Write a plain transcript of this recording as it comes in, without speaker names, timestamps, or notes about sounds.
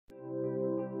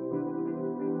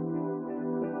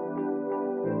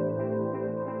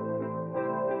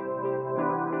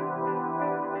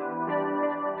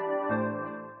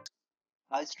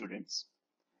Hi students,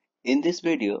 in this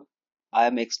video I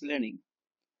am explaining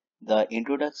the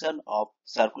introduction of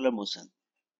circular motion.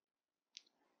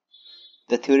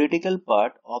 The theoretical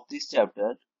part of this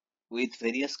chapter with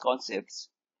various concepts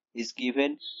is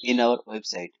given in our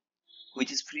website,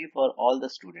 which is free for all the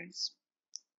students.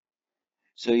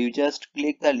 So you just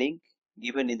click the link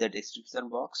given in the description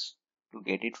box to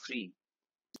get it free.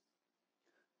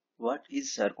 What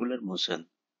is circular motion?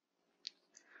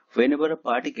 Whenever a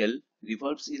particle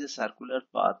revolves in a circular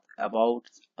path about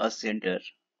a center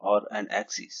or an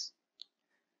axis,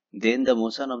 then the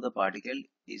motion of the particle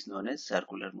is known as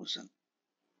circular motion.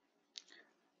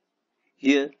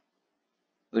 Here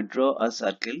we draw a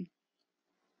circle.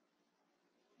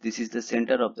 This is the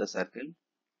center of the circle,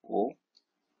 O.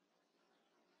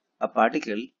 A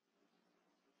particle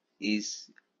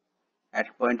is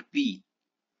at point P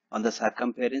on the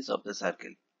circumference of the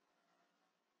circle.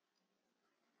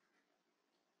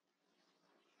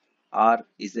 R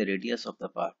is the radius of the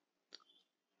path.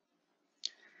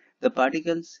 The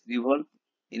particles revolve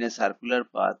in a circular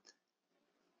path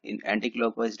in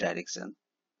anticlockwise direction,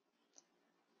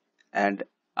 and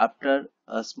after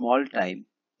a small time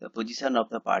the position of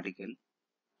the particle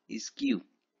is Q.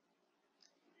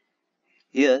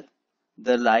 Here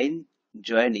the line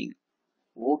joining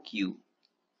OQ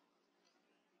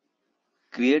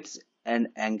creates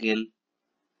an angle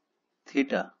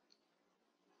theta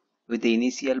with the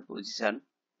initial position,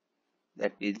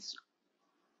 that is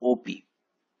OP.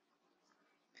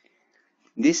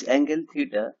 This angle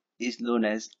theta is known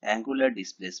as angular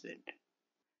displacement.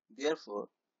 Therefore,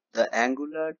 the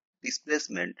angular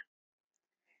displacement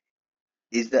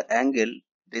is the angle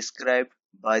described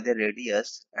by the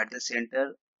radius at the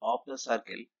center of the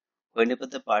circle whenever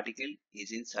the particle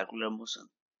is in circular motion.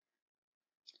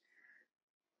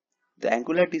 The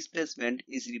angular displacement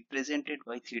is represented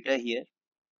by theta here.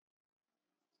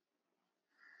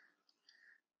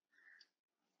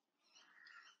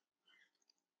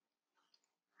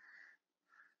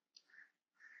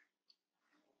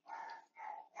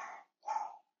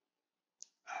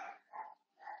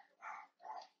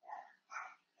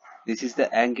 This is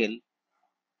the angle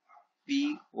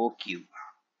POQ.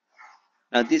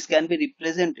 Now this can be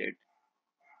represented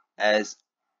as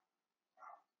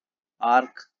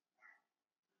arc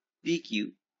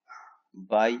PQ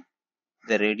by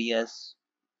the radius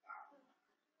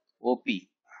OP.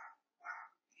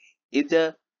 If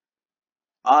the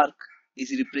arc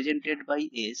is represented by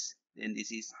S, then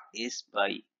this is S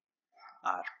by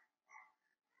R.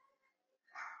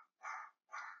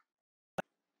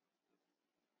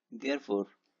 Therefore,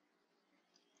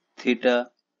 theta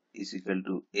is equal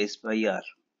to S by R.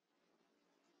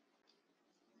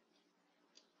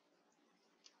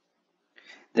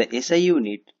 The SI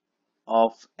unit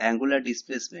of angular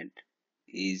displacement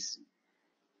is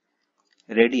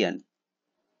radian.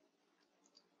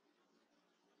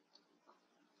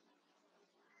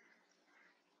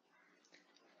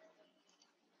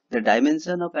 The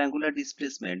dimension of angular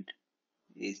displacement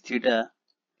is theta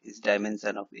is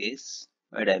dimension of S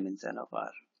by dimension of R.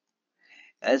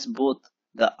 As both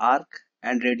the arc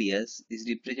and radius is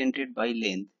represented by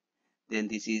length, then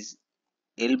this is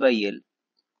L by L.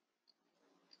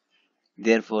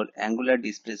 Therefore, angular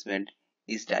displacement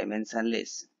is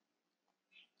dimensionless.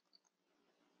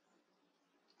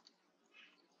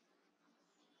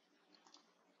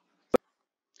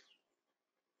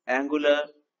 Angular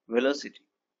velocity.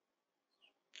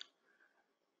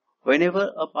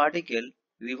 Whenever a particle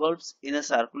revolves in a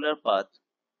circular path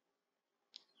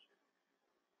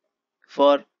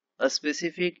for a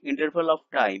specific interval of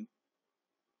time,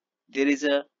 there is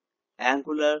a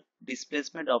angular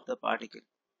displacement of the particle.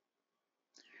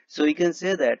 So you can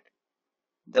say that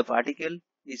the particle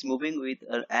is moving with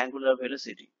an angular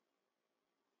velocity.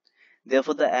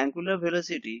 Therefore, the angular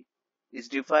velocity is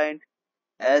defined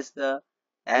as the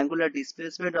angular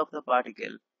displacement of the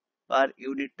particle per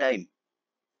unit time.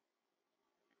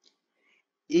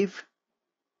 If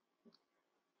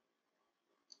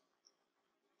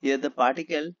here the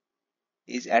particle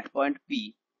is at point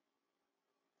P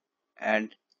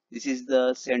and this is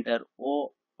the center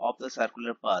O of the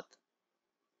circular path,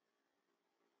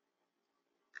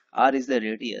 R is the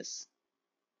radius,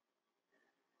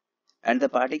 and the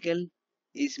particle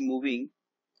is moving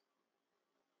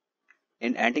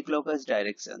in anticlockwise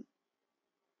direction,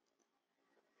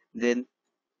 then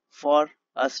for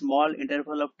a small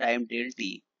interval of time del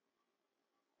t,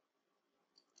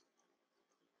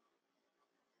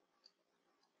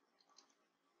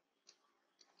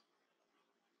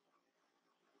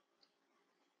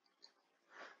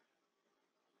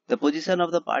 the position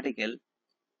of the particle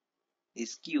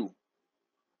is Q.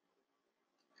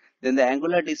 Then the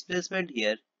angular displacement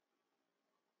here,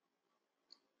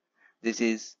 this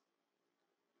is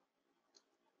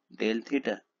del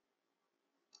theta.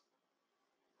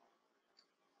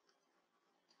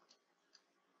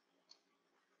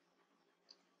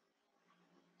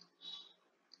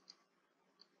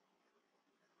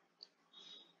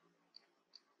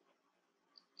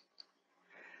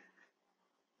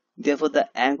 Therefore, the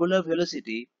angular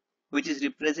velocity, which is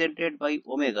represented by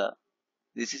omega,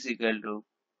 this is equal to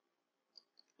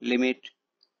limit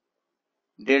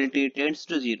del t tends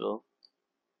to 0,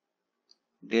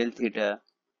 del theta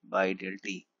by del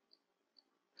t.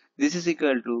 This is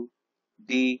equal to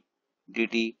d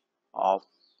dt of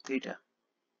theta.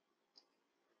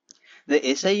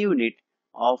 The SI unit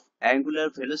of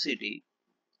angular velocity,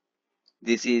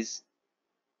 this is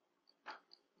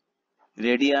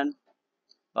radian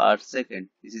per second.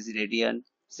 This is radian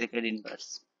second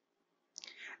inverse.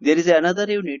 There is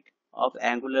another unit of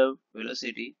angular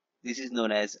velocity. This is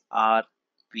known as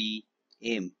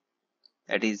RPM.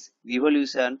 That is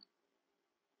revolution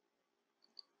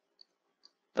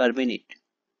per minute.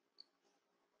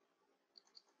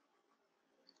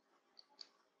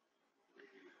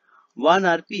 One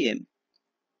RPM,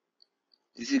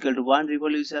 this is equal to 1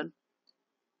 revolution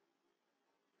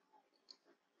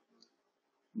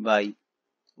by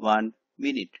 1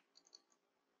 minute.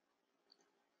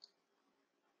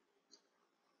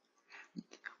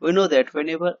 We know that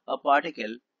whenever a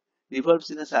particle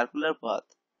revolves in a circular path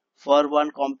for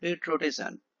one complete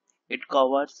rotation, it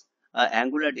covers an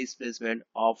angular displacement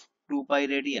of 2 pi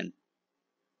radian.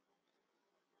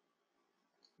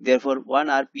 Therefore, 1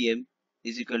 RPM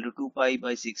is equal to 2 pi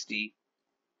by 60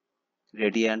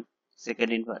 radian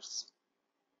second inverse.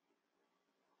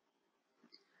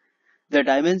 The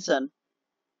dimension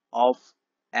of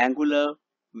angular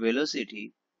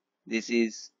velocity, this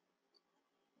is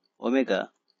omega.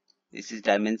 This is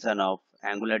dimension of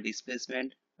angular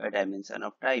displacement by dimension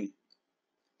of time.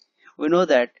 We know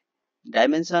that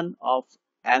dimension of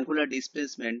angular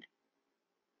displacement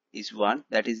is 1,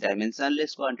 that is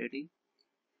dimensionless quantity,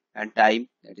 and time,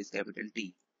 that is capital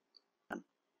T.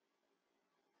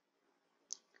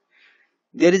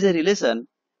 There is a relation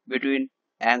between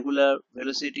angular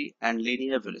velocity and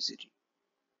linear velocity.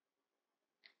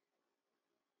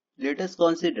 Let us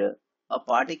consider a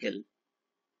particle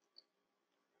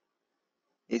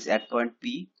is at point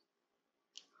P,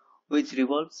 which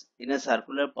revolves in a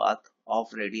circular path of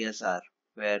radius r,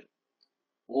 where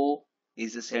O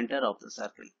is the center of the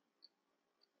circle.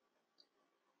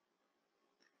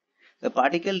 The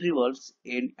particle revolves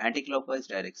in anticlockwise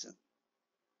direction.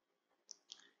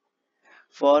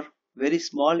 For very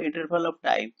small interval of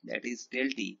time, that is del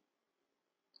t,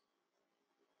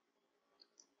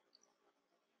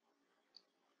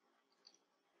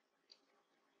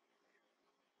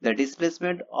 the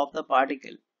displacement of the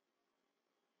particle,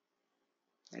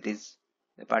 that is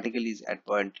the particle is at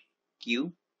point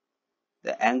Q,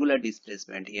 the angular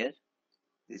displacement here,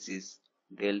 this is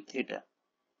del theta.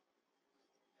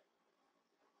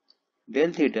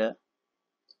 Del theta,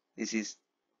 this is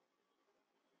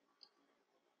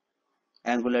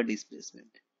angular displacement.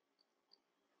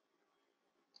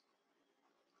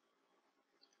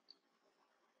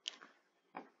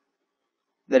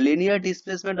 The linear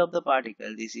displacement of the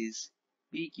particle, this is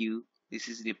PQ, this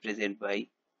is represented by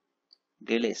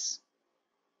del S.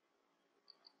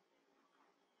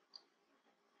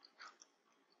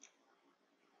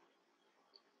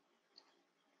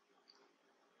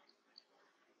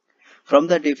 From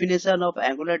the definition of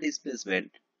angular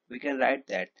displacement, we can write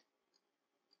that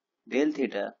del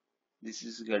theta, this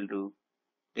is equal to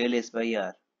del S by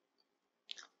R.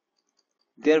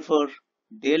 Therefore,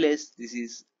 del S, this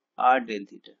is R del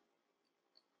theta.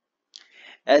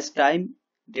 As time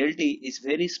del t is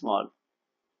very small,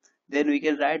 then we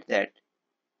can write that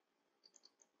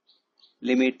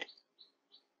limit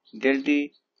del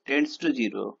t tends to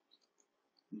 0,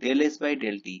 del S by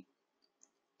del t,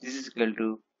 this is equal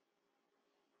to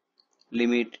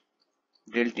limit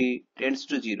del t tends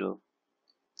to 0,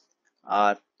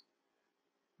 R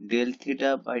del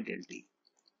theta by del t.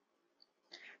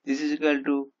 This is equal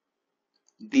to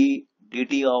d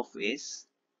dt of S,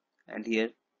 and here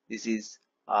this is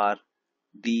R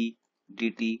d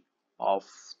dt of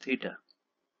theta.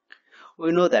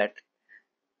 We know that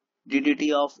d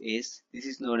dt of S, this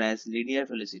is known as linear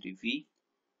velocity V,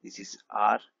 this is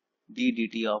R d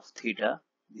dt of theta,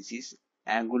 this is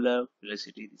angular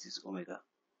velocity, this is omega.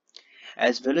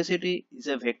 As velocity is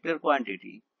a vector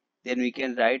quantity, then we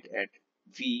can write at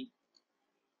V,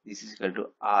 this is equal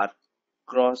to R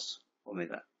cross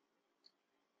omega.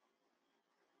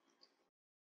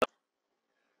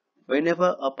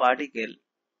 Whenever a particle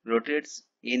rotates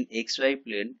in xy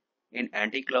plane in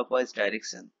anticlockwise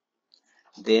direction,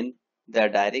 then the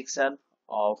direction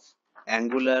of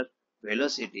angular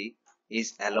velocity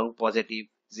is along positive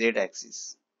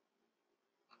z-axis.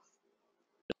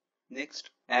 Next,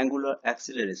 angular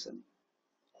acceleration.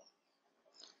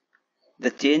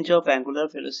 The change of angular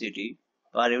velocity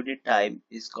per unit time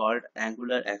is called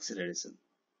angular acceleration.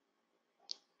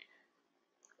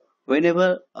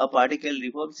 Whenever a particle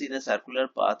revolves in a circular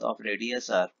path of radius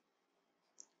r,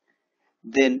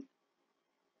 then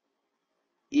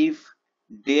if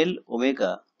del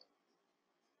omega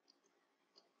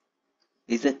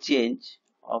is the change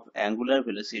of angular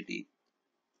velocity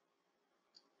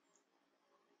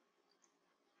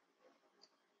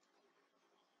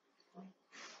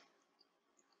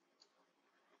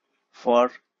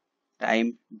for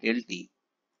time del t,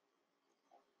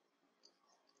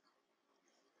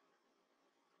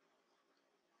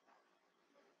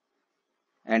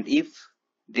 and if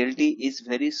del t is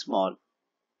very small,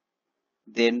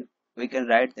 then we can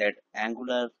write that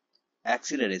angular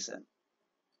acceleration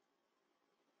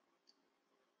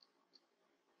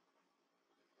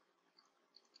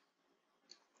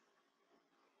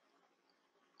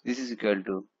this is equal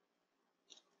to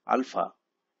alpha.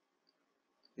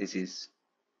 This is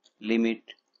limit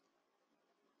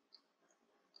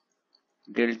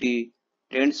del t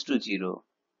tends to 0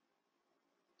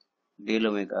 del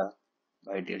omega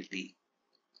by del t.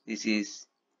 This is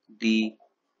d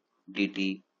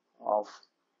dt of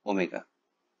omega.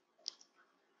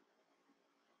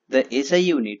 The SI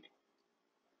unit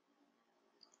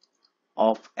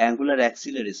of angular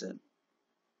acceleration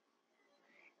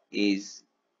is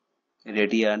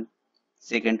radian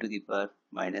second to the power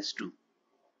minus 2.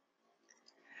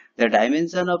 The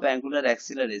dimension of angular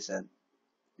acceleration,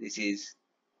 this is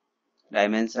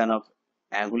dimension of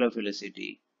angular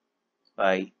velocity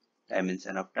by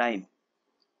dimension of time.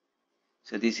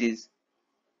 So this is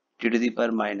t to the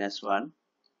power minus 1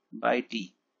 by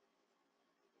t.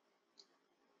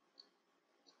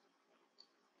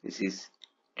 This is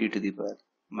t to the power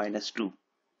minus 2.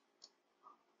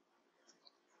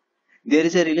 There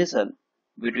is a relation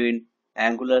between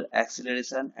angular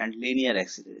acceleration and linear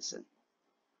acceleration.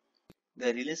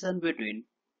 The relation between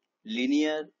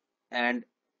linear and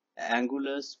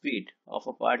angular speed of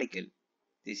a particle,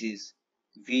 this is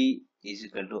v is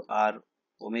equal to r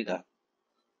omega.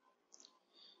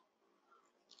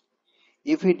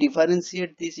 If we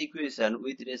differentiate this equation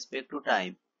with respect to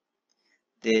time,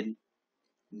 then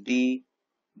d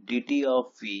dt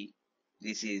of v,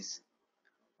 this is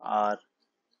r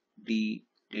d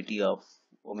dt of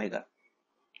omega.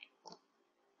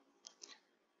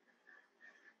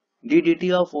 d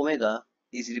dt of omega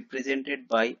is represented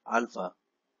by alpha,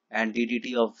 and d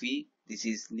dt of v, this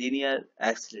is linear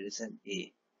acceleration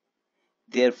a.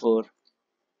 Therefore,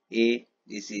 a,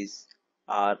 this is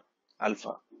r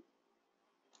alpha.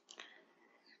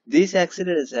 This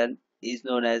acceleration is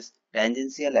known as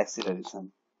tangential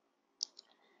acceleration.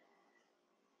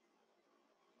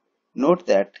 Note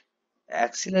that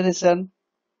acceleration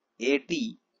at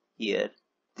here,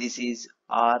 this is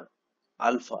r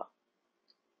alpha.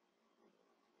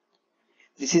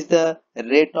 This is the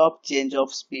rate of change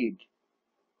of speed.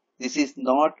 This is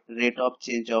not rate of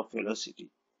change of velocity.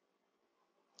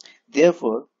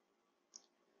 Therefore,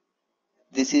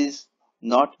 this is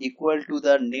not equal to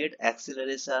the net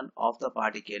acceleration of the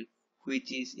particle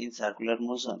which is in circular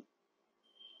motion.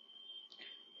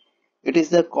 It is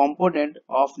the component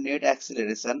of net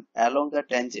acceleration along the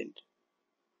tangent.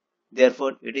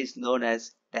 Therefore, it is known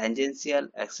as tangential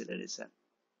acceleration.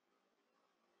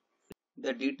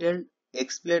 The detailed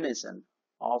explanation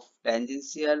of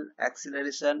tangential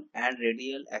acceleration and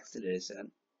radial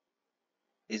acceleration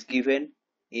is given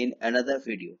in another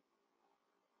video.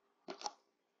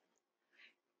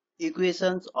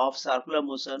 Equations of circular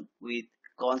motion with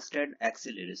constant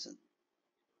acceleration.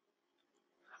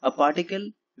 A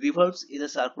particle revolves in a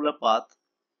circular path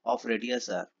of radius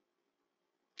r.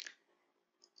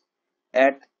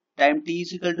 At time t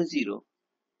is equal to 0,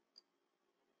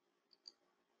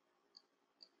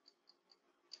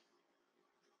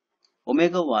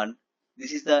 omega 1,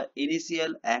 this is the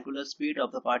initial angular speed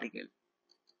of the particle.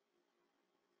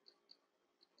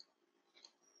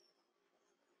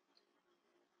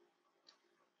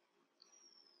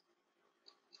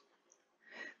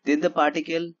 Then the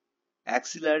particle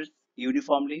accelerates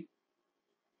uniformly,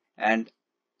 and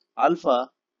alpha,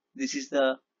 this is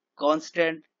the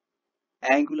constant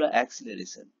angular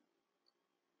acceleration.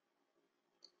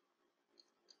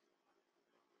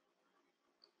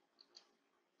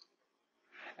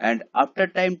 And after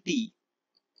time t,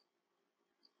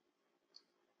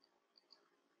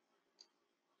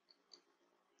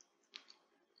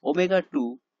 Omega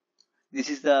 2, this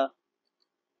is the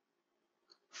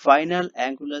final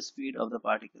angular speed of the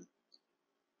particle.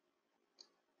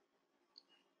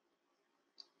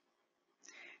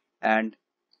 And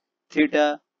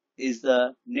theta is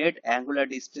the net angular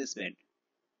displacement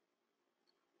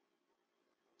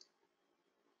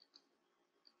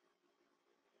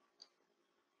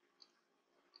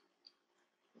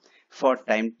for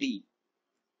time t.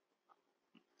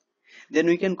 Then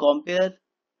we can compare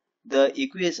the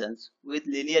equations with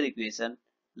linear equation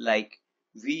like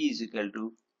v is equal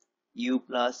to u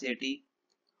plus at.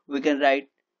 We can write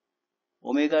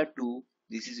omega 2,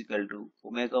 this is equal to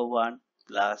omega 1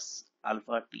 plus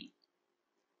alpha t.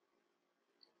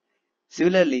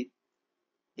 Similarly,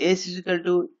 s is equal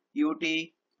to ut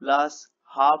plus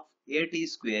half at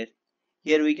square.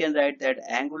 Here we can write that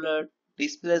angular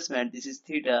displacement, this is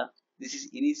theta, this is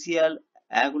initial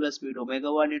angular speed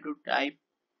omega 1 into time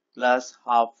plus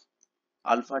half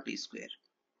alpha t square.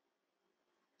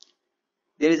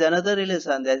 There is another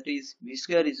relation, that is v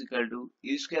square is equal to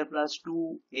u square plus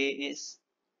 2as.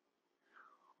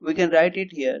 We can write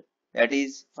it here, that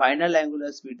is final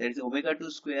angular speed, that is omega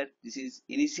 2 square. This is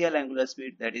initial angular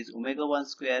speed, that is omega 1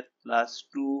 square plus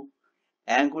 2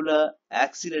 angular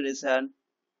acceleration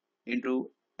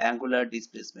into angular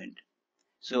displacement.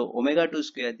 So omega 2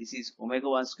 square, this is omega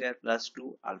 1 square plus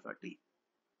 2 alpha t.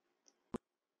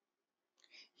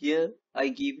 Here I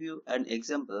give you an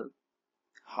example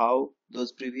how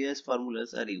those previous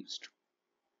formulas are used.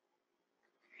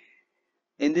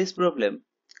 In this problem,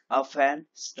 a fan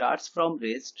starts from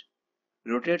rest,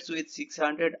 rotates with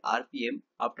 600 rpm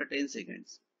after 10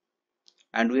 seconds,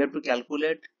 and we have to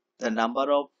calculate the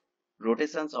number of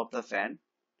rotations of the fan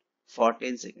for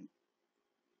 10 seconds.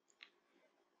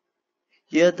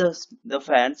 Here the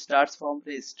fan starts from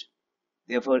rest,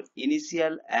 therefore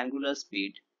initial angular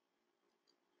speed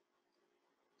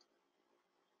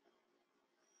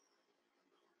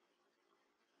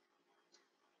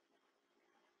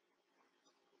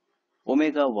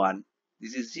omega 1,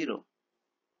 this is 0.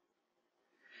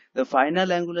 The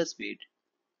final angular speed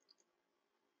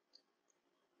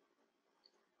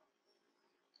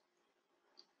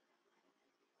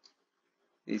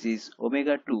this is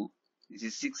omega 2, this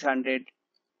is 600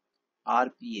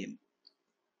 rpm.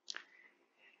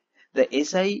 The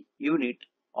SI unit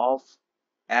of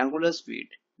angular speed,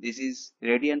 this is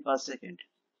radian per second.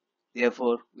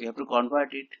 Therefore, we have to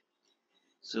convert it.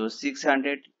 So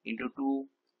 600 into 2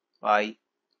 pi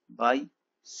by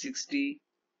 60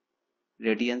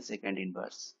 radian second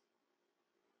inverse.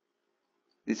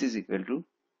 This is equal to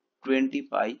 20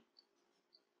 pi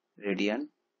radian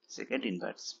second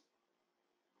inverse.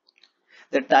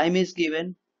 The time is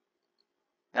given,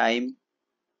 time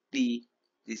t,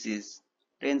 this is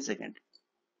 10 seconds.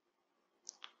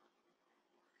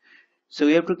 So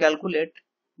we have to calculate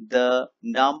the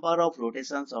number of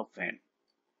rotations of fan.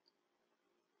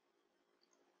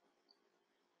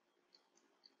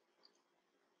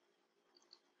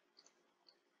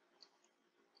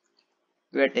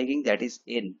 We are taking that is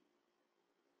n.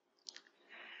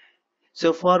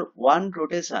 So for one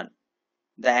rotation,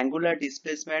 the angular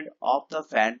displacement of the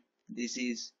fan, this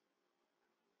is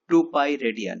 2 pi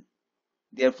radian.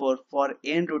 Therefore, for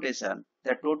n rotation,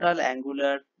 the total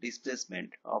angular displacement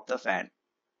of the fan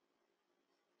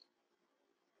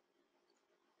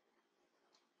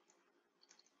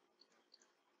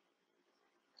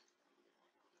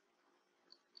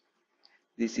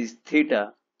this is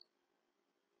theta,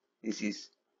 this is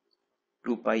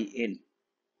 2 pi n.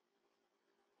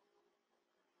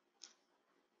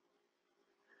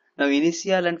 Now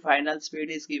initial and final speed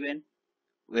is given.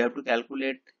 We have to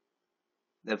calculate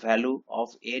the value of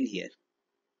n here.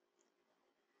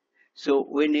 So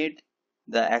we need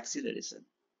the acceleration.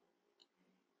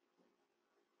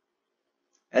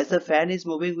 As the fan is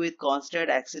moving with constant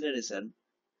acceleration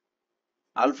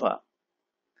alpha,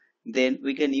 then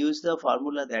we can use the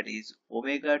formula, that is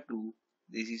omega 2,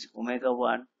 this is omega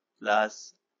 1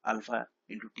 plus alpha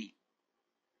into t.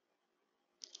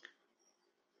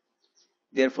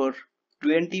 Therefore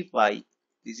 20 pi,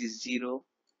 this is 0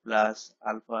 plus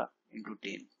alpha into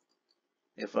 10.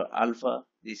 Therefore alpha,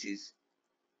 this is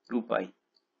 2 pi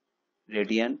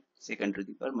radian second to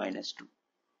the power minus 2.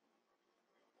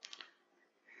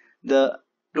 The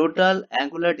total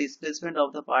angular displacement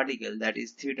of the particle, that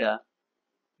is theta,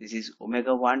 this is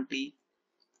omega 1 t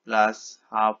plus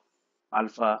half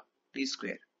alpha t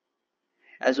square.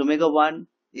 As omega 1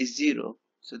 is 0,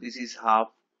 so this is half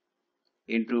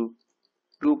into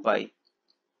 2 pi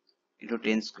into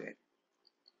 10 square.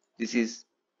 This is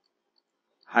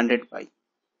 100 pi.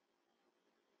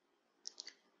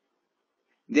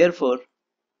 Therefore,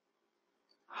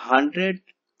 100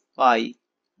 pi,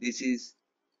 this is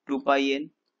 2 pi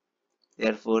n,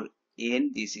 therefore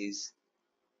n, this is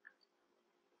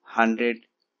 100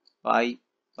 pi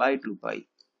by 2 pi,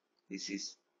 this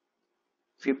is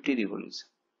 50 revolution.